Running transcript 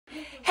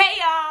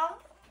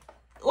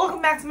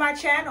Welcome back to my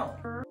channel.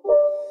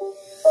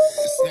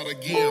 It's not a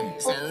game,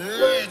 it's a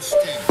rich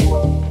thing.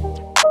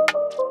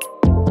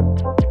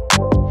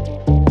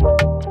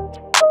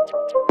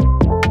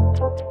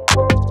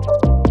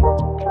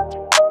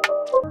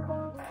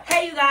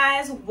 Hey you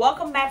guys,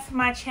 welcome back to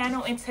my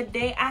channel, and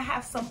today I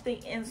have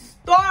something in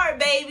store,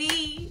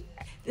 baby.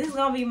 This is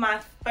gonna be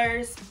my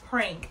first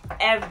prank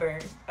ever,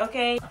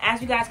 okay?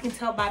 As you guys can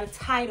tell by the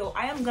title,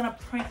 I am gonna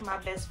prank my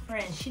best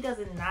friend. She does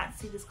not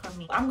see this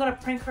coming. I'm gonna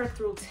prank her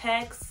through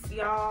text,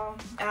 y'all.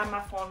 I have my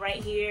phone right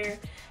here.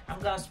 I'm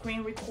gonna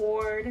screen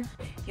record.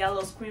 Y'all,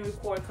 little screen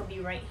record could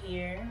be right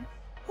here.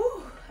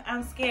 Whew,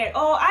 I'm scared.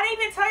 Oh, I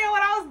didn't even tell you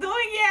what I was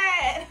doing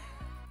yet.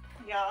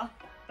 Y'all,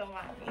 don't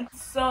mind me.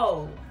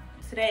 So,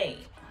 today,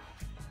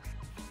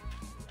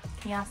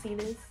 can y'all see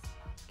this?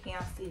 Can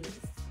y'all see this?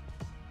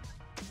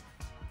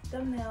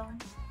 Thumbnail.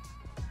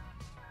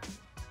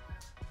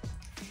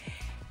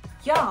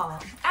 Y'all,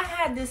 I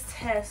had this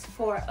test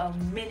for a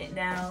minute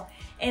now,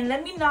 and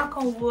let me knock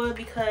on wood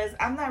because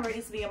I'm not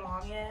ready to be a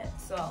mom yet.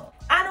 So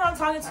I know I'm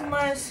talking too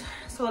much,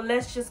 so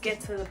let's just get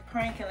to the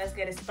prank and let's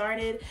get it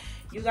started.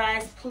 You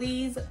guys,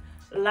 please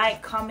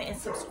like, comment, and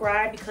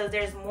subscribe because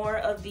there's more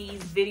of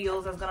these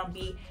videos that's gonna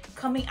be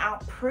coming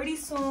out pretty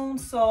soon.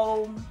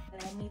 So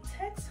let me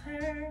text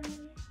her.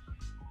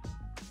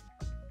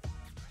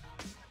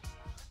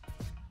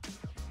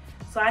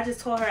 So I just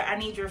told her I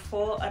need your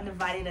full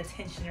undivided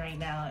attention right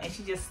now, and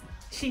she just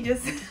she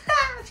just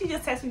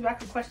texted me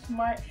back a question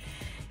mark.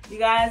 You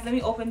guys, let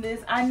me open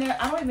this. I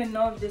don't even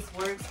know if this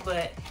works,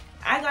 but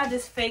I got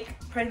this fake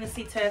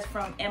pregnancy test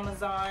from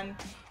Amazon.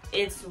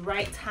 It's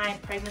right time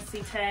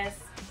pregnancy test,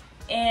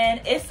 and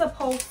it's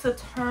supposed to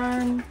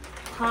turn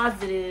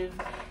positive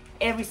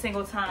every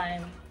single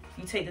time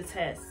you take the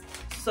test.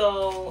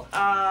 So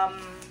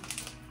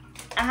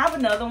I have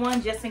another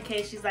one just in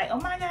case she's like, oh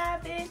my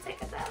god, bitch,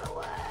 take another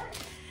one.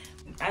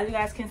 As you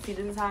guys can see,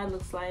 this is how it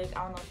looks like.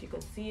 I don't know if you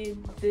could see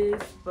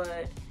this,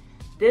 but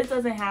this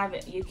doesn't have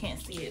it. You can't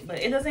see it, but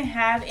it doesn't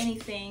have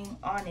anything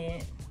on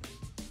it.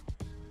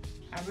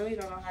 I really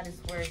don't know how this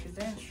works. Is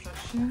there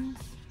instructions?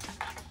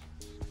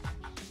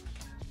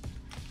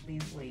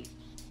 Please wait.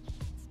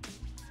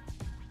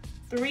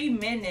 3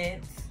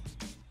 minutes.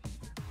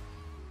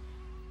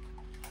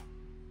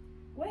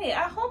 Wait,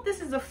 I hope this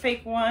is a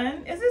fake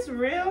one. Is this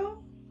real?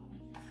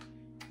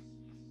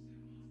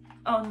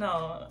 Oh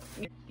no.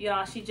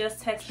 Y'all, she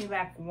just texted me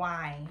back,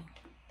 why?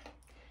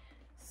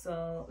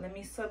 So let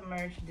me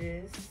submerge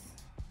this.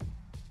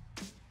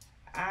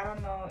 I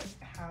don't know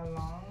how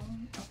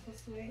long I'm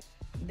supposed to wait.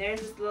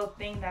 There's this little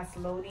thing that's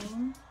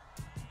loading.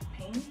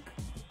 Pink.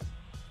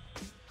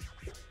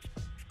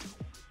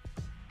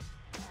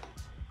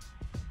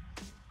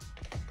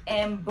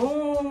 And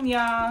boom,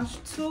 y'all,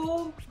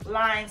 2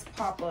 lines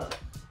pop up.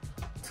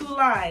 2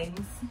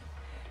 lines.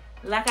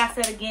 Like I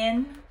said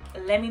again,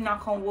 let me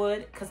knock on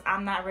wood because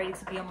I'm not ready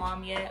to be a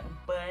mom yet,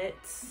 but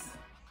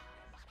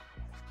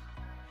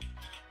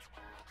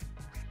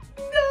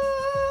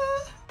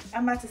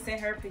I'm about to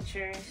send her a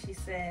picture. She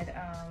said,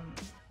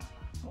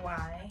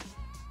 why?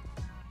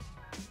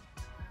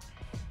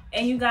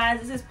 And you guys,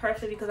 this is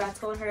perfect because I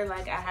told her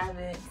like I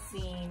haven't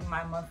seen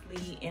my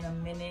monthly in a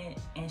minute,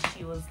 and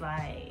she was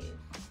like,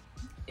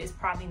 it's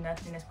probably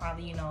nothing. It's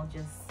probably, you know,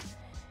 just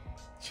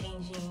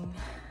changing,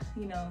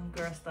 you know,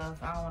 girl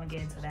stuff. I don't want to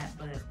get into that,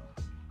 but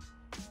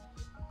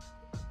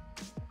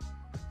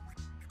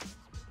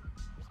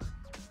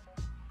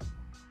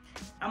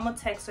I'm gonna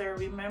text her.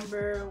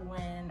 Remember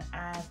when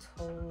I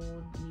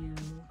told you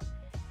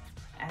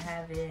I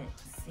haven't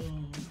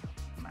seen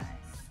my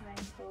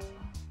cycle?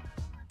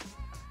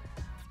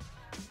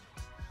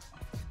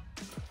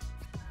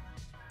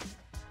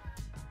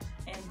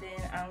 And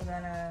then I'm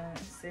gonna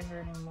send her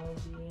an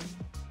emoji.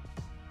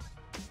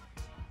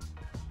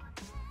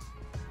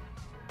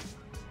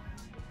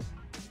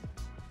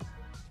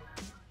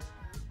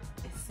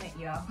 It's sent,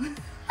 y'all.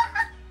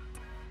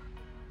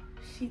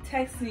 She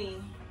texted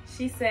me.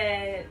 She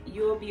said,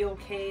 you'll be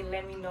okay.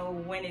 Let me know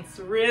when it's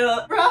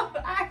real. Bro,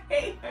 I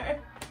hate her.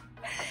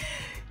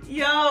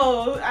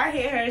 Yo, I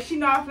hate her. She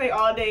know I play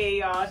all day,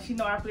 y'all. She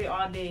know I play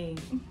all day.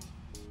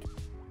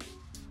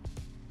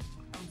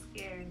 I'm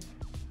scared.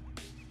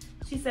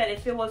 She said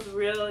if it was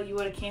real, you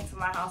would have came to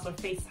my house or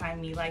FaceTime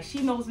me. Like,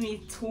 she knows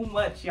me too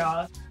much,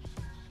 y'all.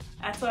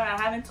 I told her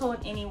I haven't told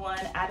anyone.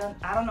 I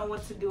don't know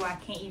what to do. I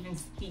can't even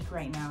speak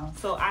right now.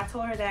 So I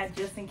told her that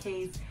just in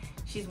case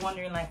she's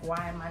wondering like,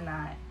 why am I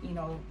not, you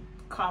know,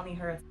 calling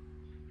her.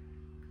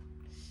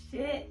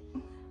 Shit.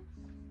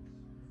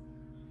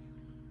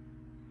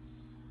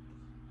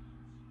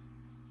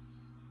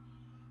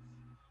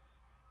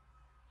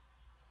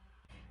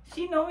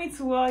 She know me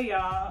too well,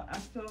 y'all. I'm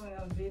filming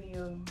a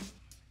video.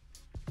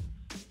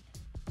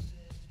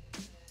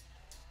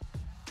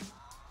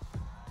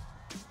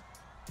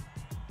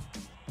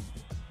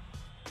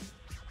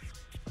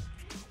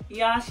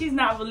 Y'all, she's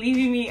not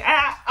believing me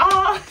at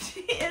all. She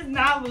is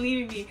not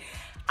believing me.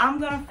 I'm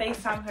gonna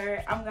FaceTime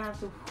her. I'm gonna have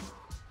to.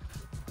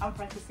 I'm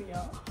practicing,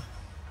 y'all.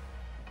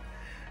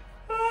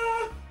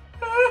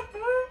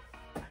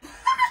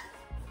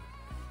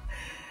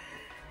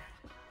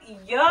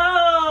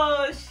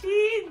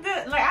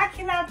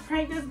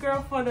 prank this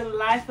girl for the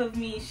life of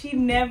me. She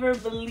never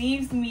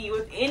believes me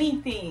with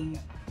anything.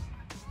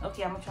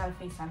 Okay, I'm gonna try to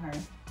FaceTime her.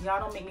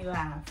 Y'all don't make me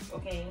laugh,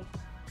 okay?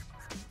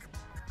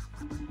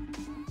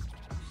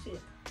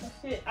 Shit. Oh,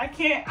 shit. I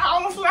can't. I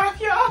almost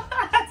laughed, y'all.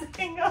 I had to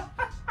hang up.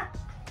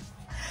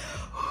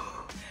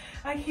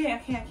 I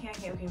can't. Okay,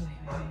 wait.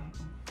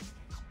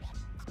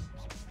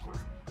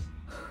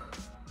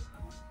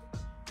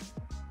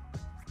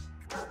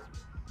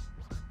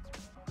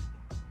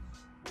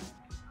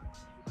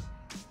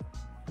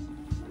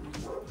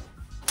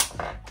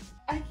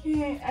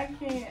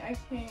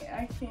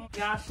 I can't.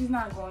 Y'all, she's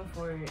not going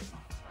for it.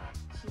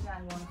 She's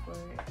not going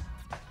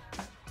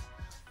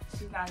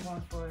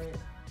for it.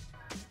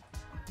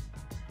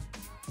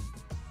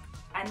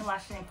 I knew I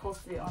shouldn't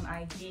post it on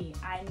IG.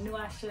 I knew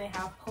I shouldn't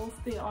have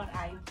posted on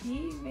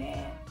IG,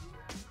 man.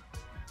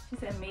 She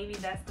said maybe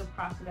that's the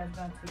prophet that's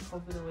gonna take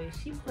COVID away.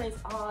 She plays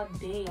all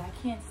day. I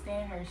can't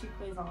stand her. She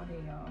plays all day,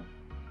 y'all.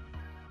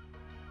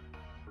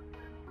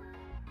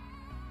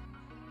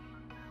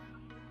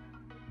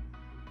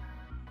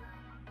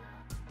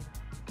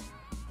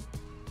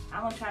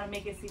 I'm gonna try to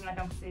make it seem like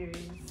I'm serious.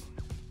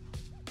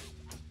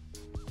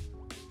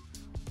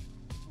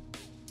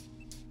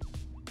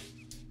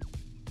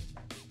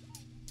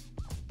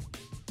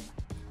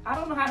 I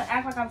don't know how to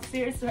act like I'm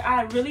serious to her.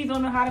 I really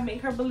don't know how to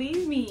make her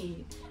believe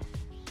me.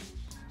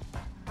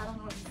 I don't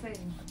know what to say.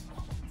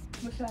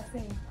 What should I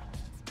say?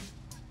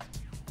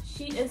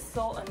 She is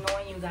so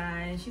annoying, you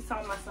guys. She's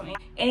talking about something.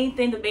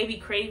 Anything the baby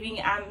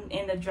craving, I'm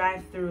in the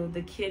drive-thru.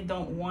 The kid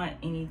don't want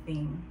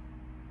anything.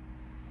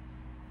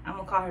 I'm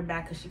gonna call her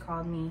back because she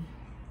called me.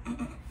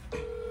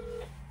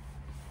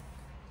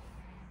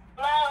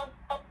 Hello?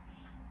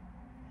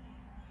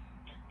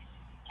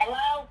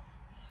 Hello?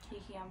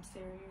 Kiki, I'm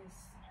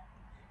serious.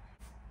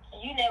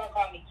 You never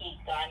call me Keith,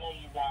 so I know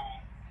you're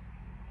lying.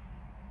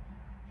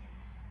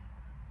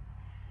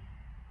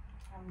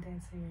 I'm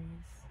dead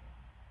serious.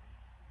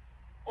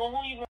 Well,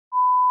 who you been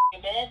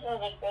your dad or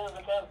the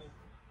cousin?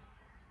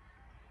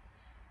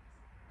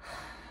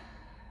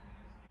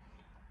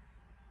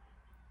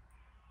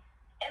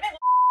 And that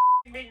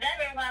bitch, that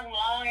bitch has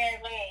long ass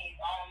legs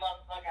on a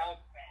motherfucking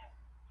Instagram.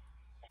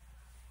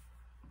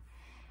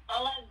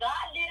 Unless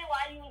God did it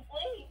while you was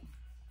asleep.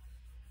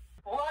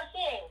 Well,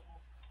 shit.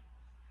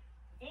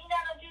 You ain't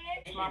got no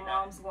kids? My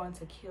mom's going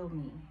to kill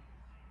me.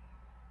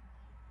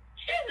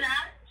 She's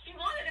not. She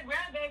wanted to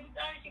grab baby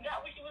thing. She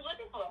got what she was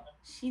looking for.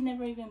 She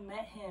never even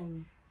met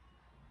him.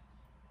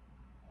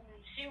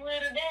 She will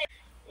today.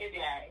 It's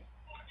alright.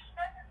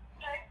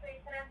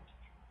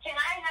 Can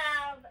I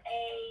have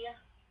a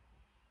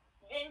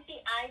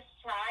venti iced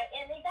chai?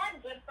 And is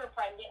that good for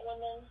pregnant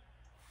women?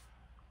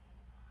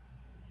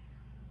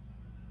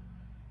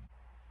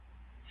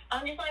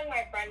 I'm just letting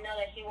my friend know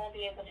that she won't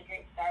be able to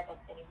drink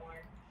Starbucks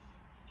anymore.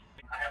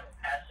 I have a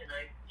passion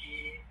iced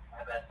tea.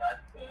 I bet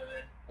that's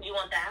good. You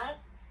want that?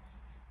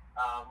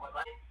 What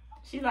like?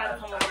 She's like to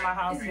come over to my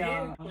house,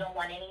 y'all. You don't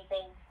want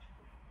anything?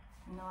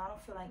 No, I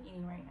don't feel like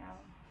eating right now.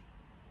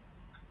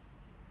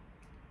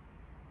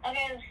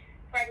 Okay,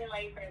 pregnant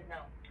lady says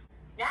no.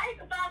 Now you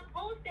can stop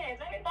food stamps.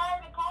 Let me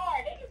borrow the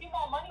car. They give you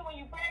more money when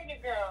you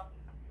pregnant, girl.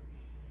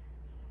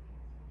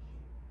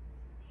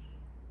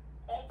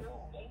 They do.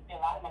 They give you a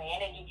lot of money.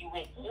 And they give you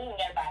with you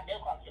ain't gotta buy a bill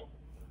card too.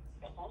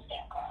 The food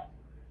stamp card.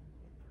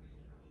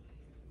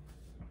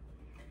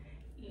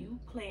 You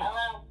play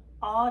Hello?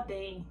 all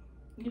day.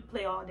 You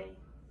play all day.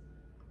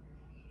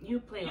 You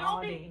play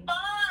all You'll day. be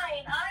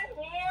fine. I'm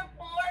here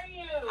for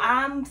you.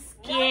 I'm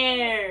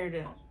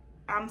scared.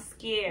 I'm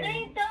scared.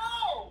 Please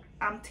don't.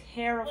 I'm Look,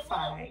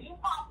 terrified. you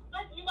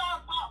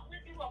gotta pop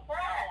with you a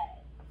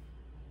prize.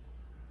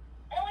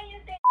 And when you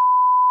say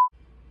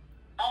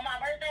on my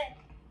birthday,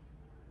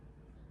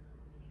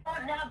 oh,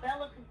 now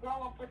Bella can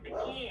grow up with the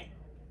kid.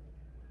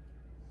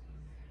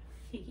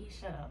 Kiki,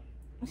 shut up.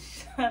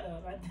 Shut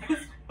up at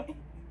this point.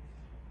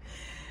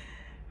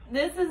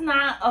 This is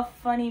not a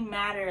funny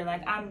matter.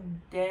 Like, I'm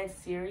dead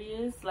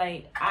serious.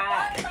 Like,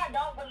 I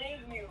don't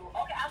believe you.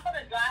 Okay, I'm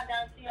gonna drive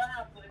down to your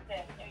house for the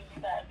test, and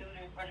you gotta do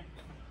this for the.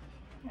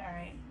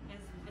 Alright.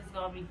 It's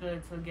gonna be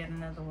good to get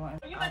another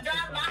one. You can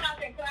drive my house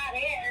and try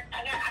there.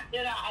 I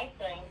did an ice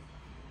cream.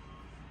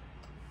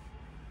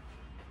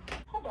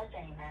 Who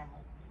birthday is that?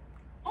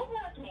 Who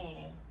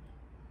birthday?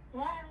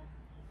 What?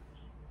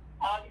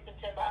 August,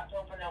 September,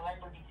 October,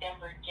 November,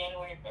 December,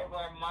 January,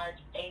 February,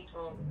 March,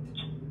 April.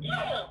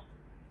 Yeah.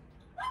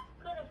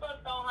 Could have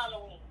fucked on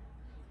Halloween.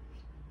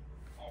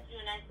 That's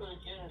a nice little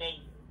June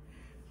date.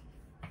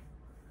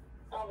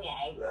 Oh,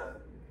 yeah.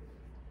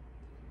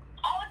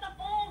 Oh, it's a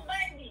fool's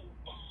baby.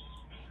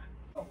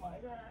 Oh my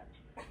god.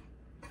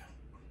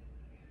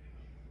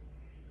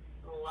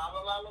 La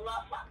la la la la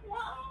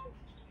la.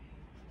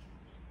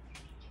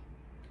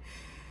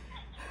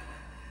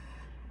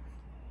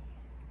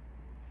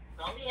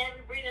 Don't be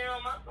heavy breathing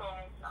on my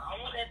phone. I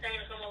don't want that thing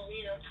to come over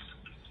here.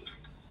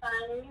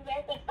 When you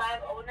guys at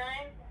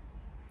 509?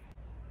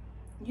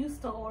 You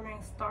still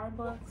ordering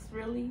Starbucks?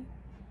 Really?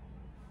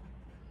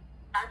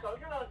 I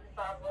told you I was in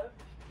Starbucks.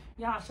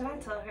 Y'all, should I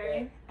tell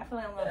her? I feel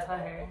like I'm gonna tell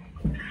her.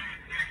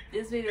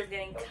 This video is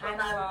getting kind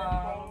of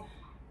long.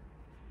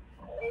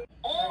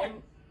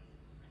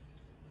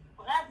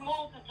 Let's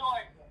move to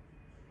Georgia.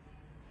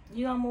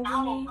 You gonna move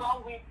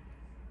with me?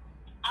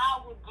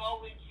 I would go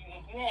with you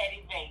if you had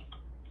it made.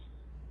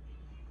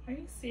 Are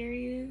you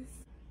serious?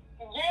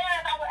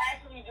 Yes, I would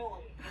actually do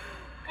it.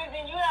 Because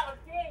then you have a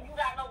kid, you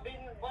got no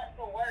business but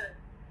to work.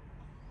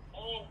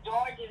 And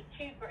Georgia's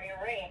cheaper in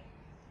rent.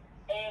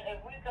 And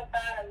if we could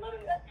find a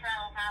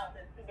townhouse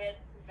that's too bad,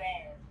 too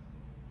bad.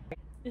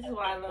 This is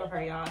why I love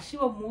her, y'all. She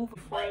will move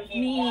before But he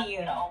me. wants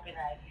to open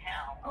an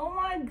account. Oh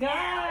my Now, a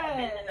god.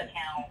 business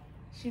account.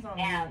 She's on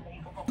Now,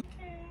 mute. so you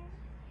can-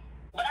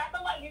 But I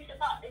feel like you should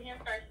talk to him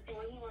first to see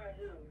what he want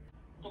to do.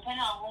 Depending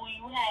on who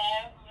you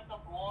have, if it's a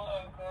boy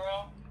or a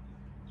girl.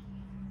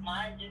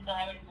 Mine just so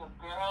happens it's a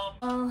girl.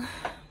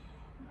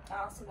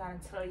 I also gotta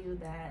tell you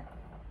that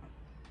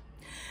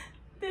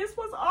this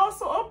was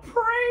also a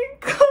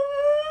prank.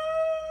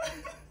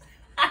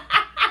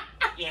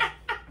 Yeah.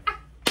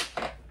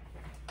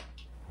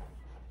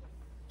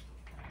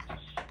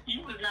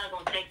 You was not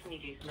gonna text me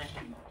this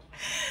message.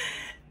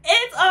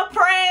 It's a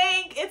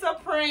prank. It's a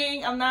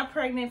prank. I'm not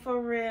pregnant for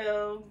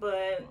real,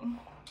 but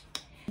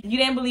you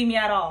didn't believe me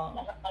at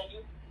all.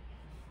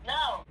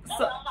 No.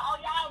 So- Oh,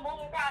 y'all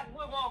moving back.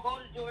 We're gonna go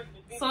to Georgia.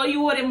 So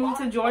you wouldn't move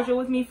to Georgia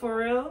with me for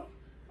real?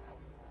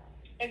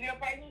 If you're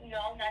pregnant,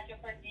 no, not your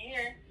first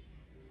year.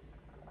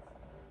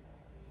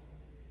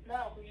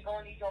 No, because you're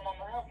gonna need your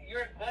mama help.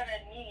 You're gonna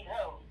need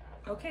help.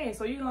 Okay,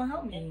 so you're gonna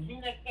help And me.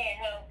 Gina can't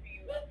help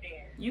you up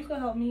there. You could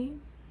help me.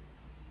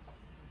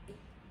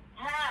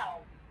 How?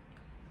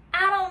 I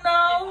don't And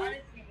know.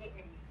 honestly, with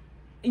me.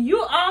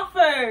 You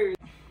offered.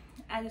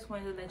 I just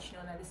wanted to let you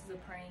know that this is a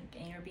prank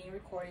and you're being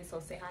recorded, so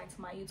say hi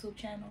to my YouTube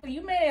channel.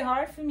 You made it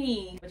hard for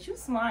me, but you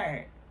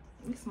smart.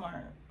 You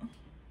smart.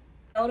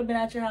 I would have been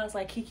at your house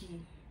like,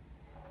 Kiki,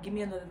 give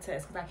me another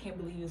test because I can't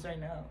believe this right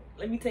now.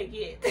 Let me take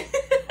it.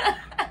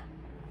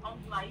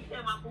 I'm like, you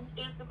said my food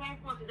stamps to pay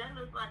for because that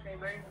looks like an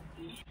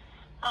emergency.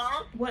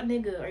 Huh? What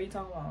nigga are you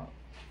talking about?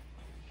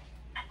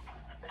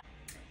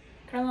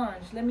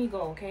 Carlange, let me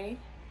go, okay?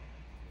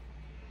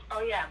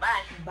 Oh, yeah,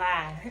 bye.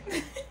 Bye.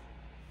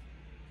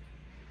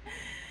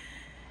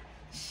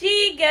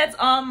 She gets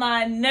on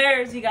my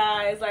nerves, you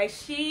guys. Like,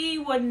 she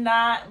would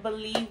not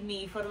believe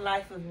me for the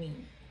life of me.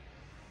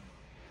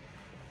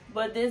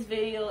 But this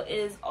video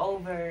is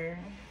over.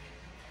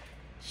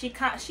 She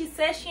said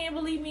she didn't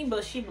believe me,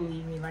 but she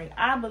believed me. Like,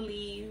 I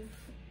believe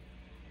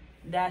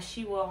that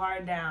she will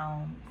hard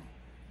down.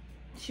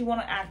 She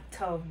want to act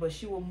tough, but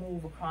she will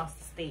move across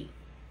the state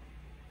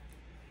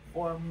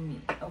for me,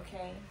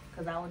 okay?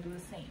 Because I will do the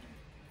same.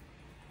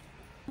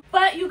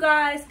 But you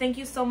guys, thank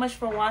you so much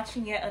for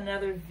watching yet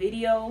another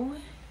video.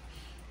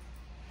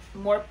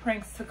 More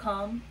pranks to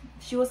come.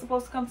 She was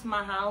supposed to come to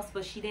my house,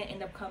 but she didn't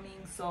end up coming,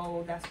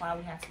 so that's why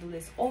we had to do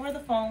this over the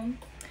phone.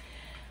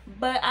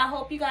 But I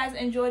hope you guys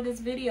enjoyed this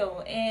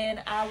video,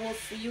 and I will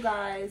see you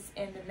guys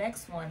in the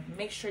next one.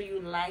 Make sure you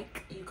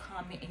like, you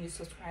comment, and you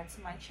subscribe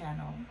to my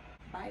channel.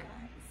 Bye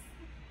guys.